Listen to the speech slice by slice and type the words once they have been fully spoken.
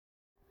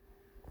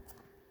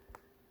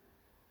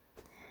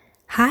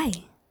Hi,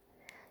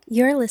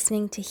 you're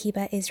listening to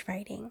Hiba is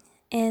Writing,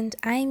 and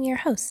I'm your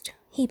host,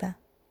 Hiba.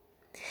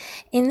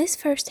 In this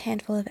first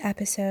handful of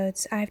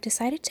episodes, I've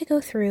decided to go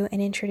through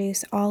and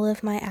introduce all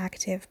of my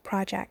active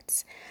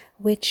projects,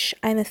 which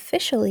I'm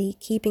officially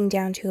keeping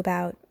down to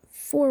about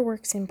 4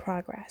 works in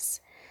progress.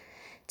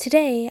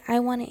 Today, I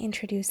want to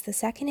introduce the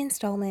second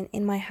installment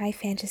in my high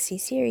fantasy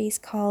series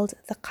called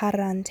The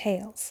Qarran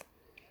Tales.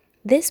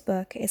 This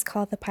book is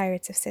called The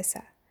Pirates of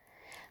Sissa.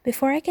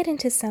 Before I get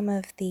into some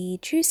of the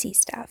juicy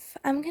stuff,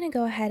 I'm going to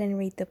go ahead and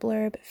read the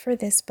blurb for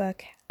this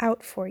book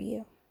out for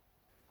you.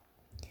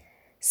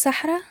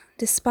 Sahra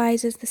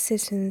despises the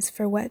Sissons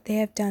for what they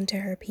have done to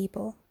her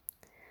people.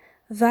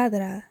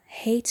 Vadra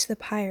hates the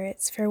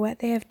pirates for what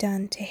they have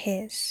done to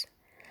his.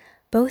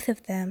 Both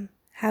of them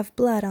have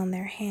blood on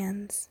their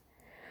hands.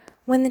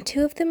 When the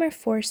two of them are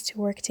forced to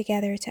work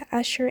together to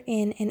usher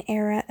in an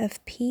era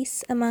of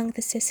peace among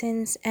the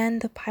Sissons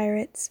and the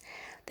pirates,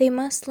 they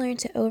must learn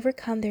to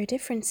overcome their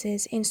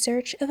differences in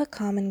search of a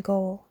common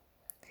goal.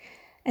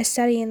 A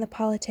study in the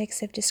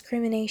politics of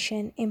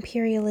discrimination,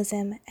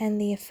 imperialism,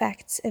 and the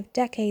effects of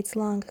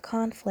decades-long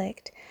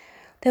conflict,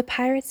 The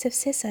Pirates of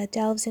Sissa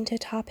delves into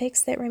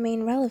topics that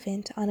remain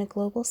relevant on a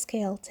global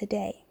scale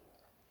today.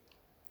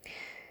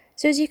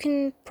 So as you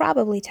can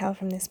probably tell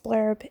from this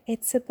blurb,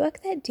 it's a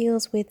book that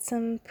deals with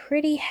some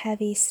pretty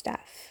heavy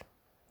stuff.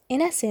 In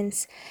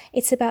essence,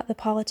 it's about the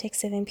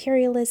politics of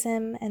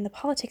imperialism and the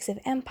politics of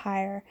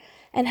empire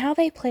and how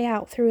they play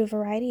out through a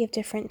variety of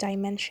different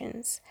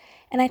dimensions.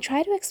 And I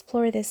try to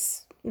explore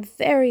this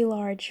very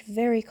large,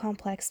 very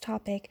complex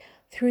topic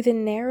through the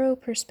narrow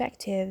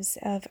perspectives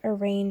of a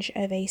range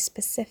of a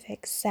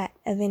specific set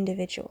of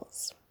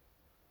individuals.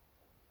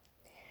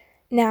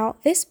 Now,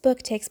 this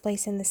book takes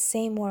place in the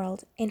same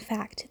world, in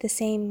fact, the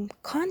same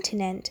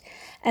continent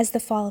as The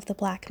Fall of the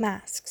Black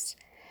Masks.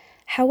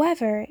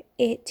 However,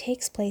 it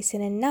takes place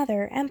in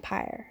another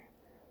empire.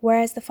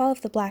 Whereas The Fall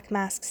of the Black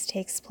Masks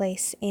takes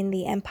place in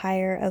the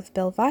Empire of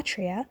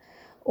Belvatria,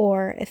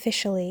 or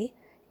officially,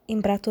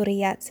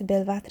 Imperatoriat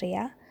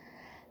Belvatria,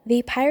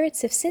 the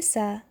Pirates of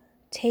Sissa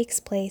takes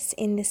place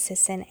in the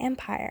Sissan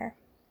Empire.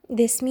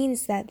 This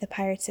means that the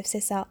Pirates of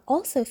Sissa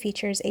also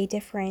features a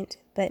different,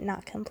 but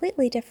not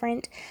completely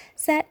different,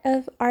 set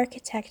of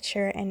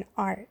architecture and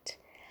art.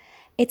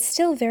 It's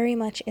still very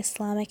much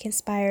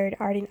Islamic-inspired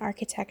art and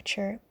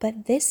architecture,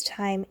 but this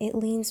time it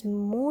leans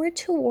more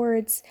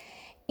towards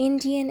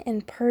Indian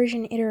and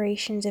Persian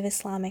iterations of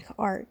Islamic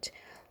art,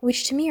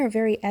 which to me are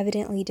very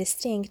evidently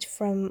distinct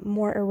from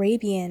more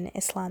Arabian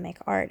Islamic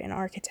art and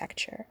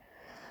architecture.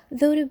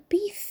 Though to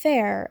be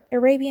fair,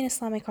 Arabian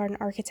Islamic art and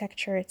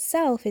architecture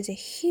itself is a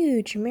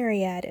huge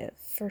myriad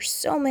for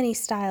so many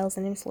styles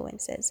and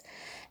influences.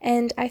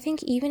 And I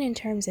think even in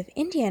terms of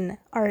Indian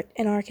art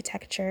and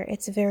architecture,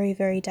 it's very,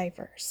 very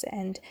diverse.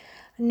 And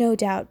no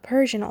doubt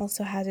Persian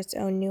also has its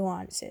own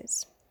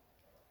nuances.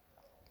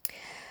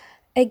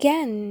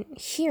 Again,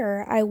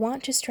 here I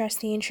want to stress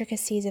the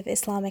intricacies of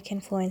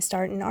Islamic-influenced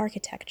art and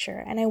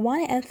architecture, and I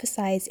want to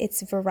emphasize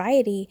its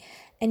variety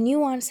and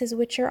nuances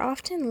which are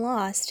often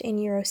lost in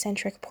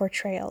Eurocentric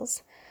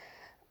portrayals.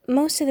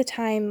 Most of the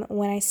time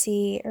when I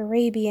see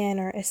Arabian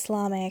or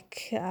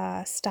Islamic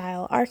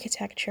style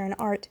architecture and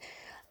art,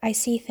 I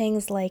see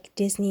things like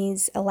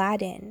Disney's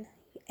Aladdin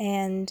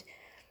and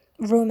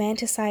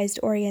romanticized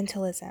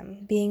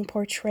Orientalism being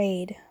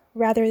portrayed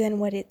rather than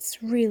what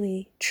it's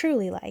really,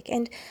 truly like.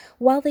 And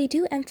while they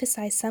do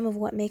emphasize some of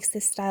what makes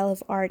this style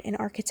of art and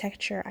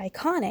architecture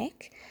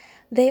iconic,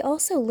 they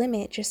also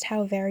limit just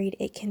how varied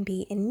it can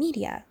be in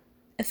media,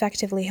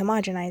 effectively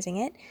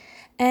homogenizing it,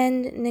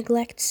 and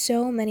neglect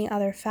so many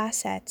other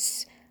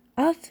facets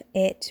of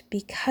it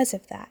because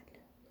of that.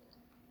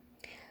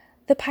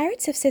 The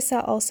Pirates of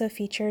Sissa also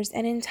features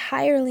an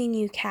entirely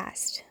new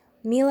cast.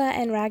 Mila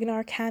and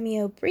Ragnar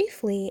cameo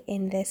briefly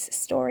in this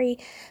story,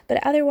 but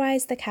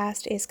otherwise the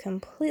cast is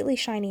completely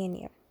shiny and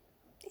new.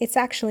 It's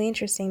actually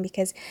interesting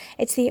because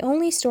it's the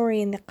only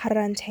story in the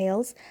Qarran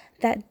Tales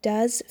that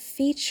does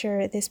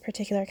feature this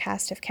particular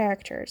cast of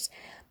characters,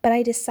 but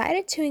I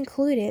decided to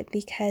include it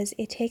because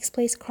it takes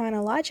place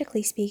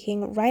chronologically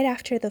speaking right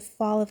after the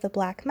fall of the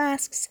Black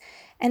Masks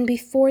and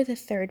before the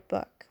third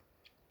book.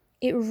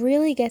 It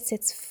really gets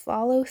its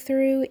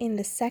follow-through in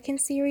the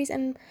second series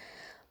and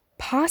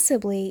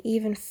possibly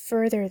even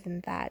further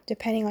than that,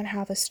 depending on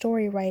how the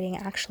story writing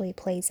actually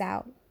plays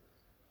out.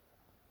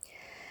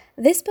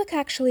 This book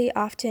actually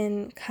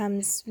often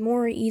comes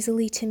more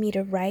easily to me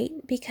to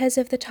write because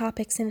of the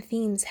topics and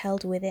themes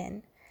held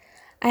within.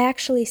 I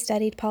actually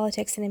studied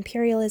politics and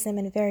imperialism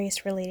in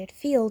various related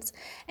fields,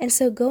 and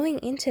so going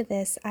into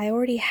this, I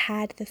already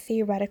had the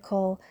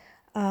theoretical,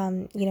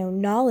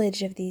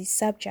 knowledge of these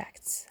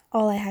subjects.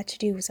 All I had to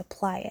do was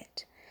apply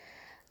it.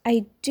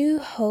 I do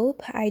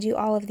hope I do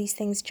all of these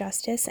things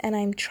justice, and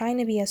I'm trying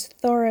to be as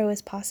thorough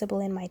as possible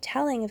in my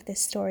telling of this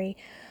story,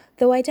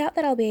 though I doubt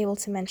that I'll be able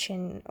to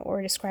mention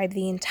or describe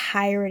the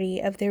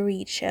entirety of the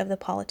reach of the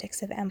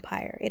politics of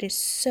empire. It is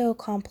so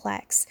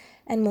complex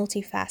and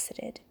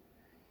multifaceted.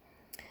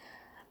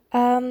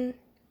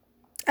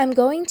 I'm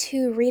going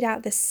to read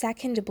out the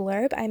second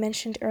blurb. I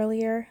mentioned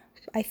earlier,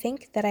 I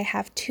think, that I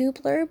have 2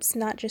 blurbs,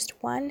 not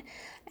just one,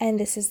 and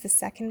this is the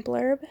second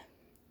blurb.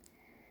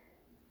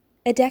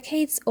 A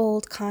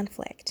decades-old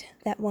conflict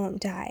that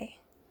won't die.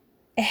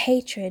 A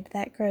hatred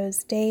that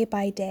grows day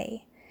by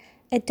day.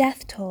 A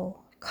death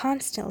toll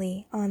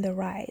constantly on the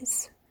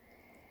rise.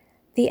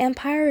 The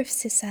Empire of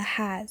Sissa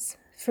has,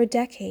 for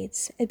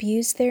decades,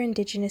 abused their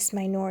indigenous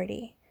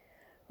minority,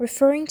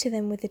 referring to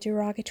them with the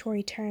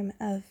derogatory term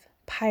of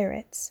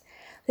pirates.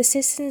 The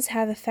Sissans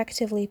have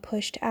effectively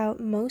pushed out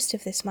most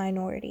of this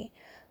minority,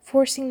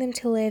 forcing them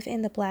to live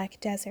in the Black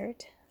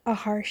Desert, a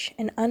harsh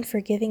and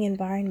unforgiving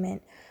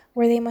environment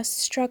where they must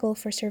struggle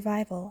for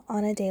survival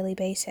on a daily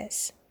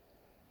basis.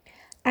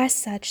 As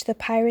such, the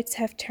pirates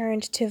have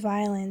turned to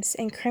violence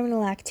and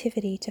criminal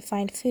activity to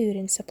find food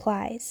and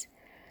supplies.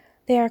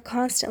 They are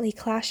constantly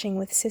clashing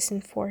with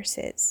Sissan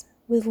forces,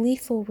 with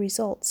lethal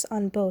results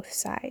on both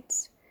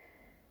sides.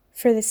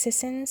 For the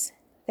Sissans,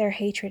 their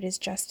hatred is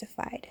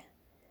justified.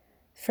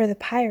 For the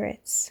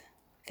pirates,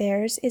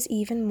 theirs is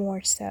even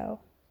more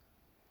so.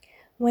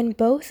 When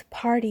both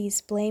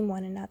parties blame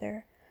one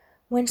another,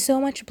 when so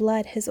much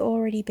blood has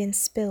already been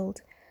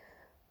spilled,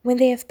 when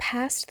they have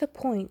passed the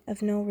point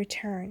of no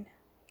return,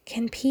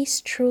 can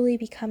peace truly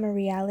become a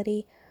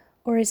reality,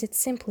 or is it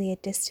simply a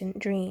distant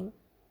dream?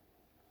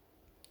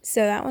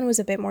 So that one was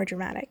a bit more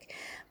dramatic,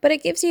 but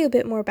it gives you a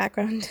bit more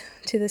background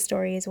to the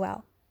story as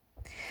well.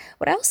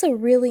 What I also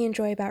really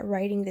enjoy about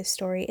writing this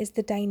story is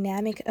the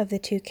dynamic of the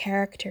 2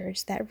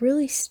 characters that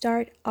really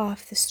start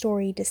off the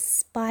story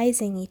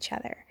despising each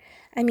other.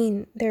 I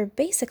mean, they're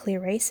basically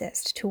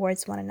racist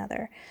towards one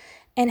another,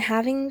 and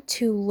having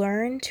to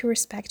learn to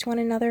respect one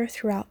another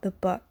throughout the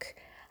book.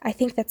 I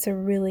think that's a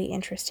really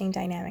interesting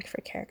dynamic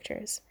for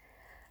characters.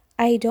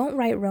 I don't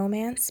write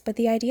romance, but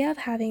the idea of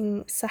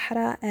having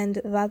Sahara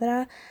and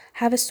Vadra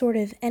have a sort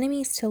of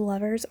enemies to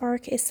lovers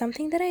arc is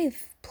something that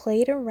I've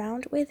played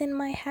around with in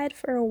my head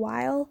for a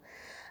while,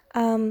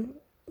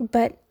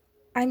 but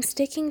I'm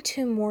sticking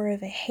to more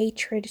of a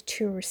hatred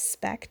to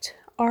respect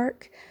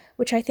arc,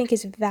 which I think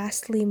is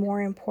vastly more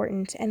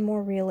important and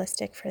more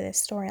realistic for this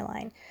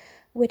storyline,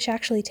 which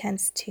actually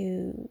tends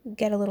to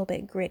get a little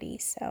bit gritty,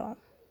 so...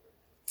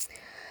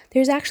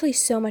 There's actually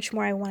so much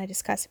more I want to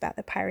discuss about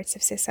the Pirates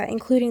of Sissa,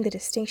 including the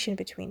distinction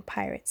between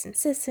pirates and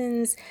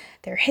Sissans,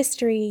 their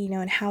history,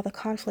 and how the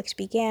conflict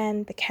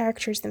began, the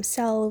characters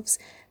themselves,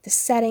 the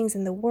settings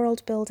and the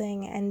world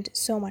building, and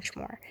so much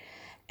more.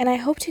 And I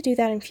hope to do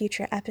that in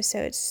future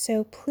episodes,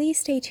 so please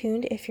stay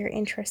tuned if you're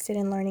interested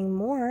in learning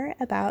more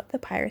about the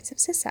Pirates of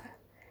Sissa.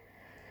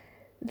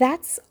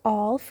 That's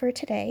all for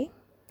today.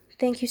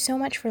 Thank you so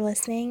much for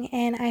listening,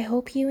 and I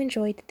hope you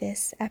enjoyed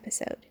this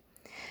episode.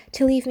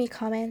 To leave me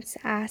comments,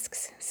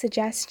 asks,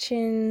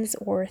 suggestions,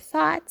 or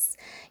thoughts,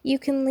 you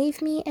can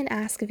leave me an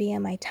ask via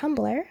my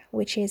Tumblr,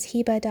 which is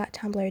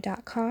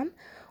hiba.tumblr.com,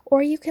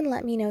 or you can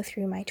let me know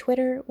through my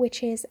Twitter,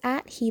 which is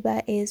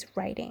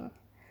 @hibaiswriting.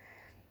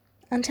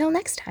 Until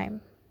next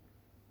time.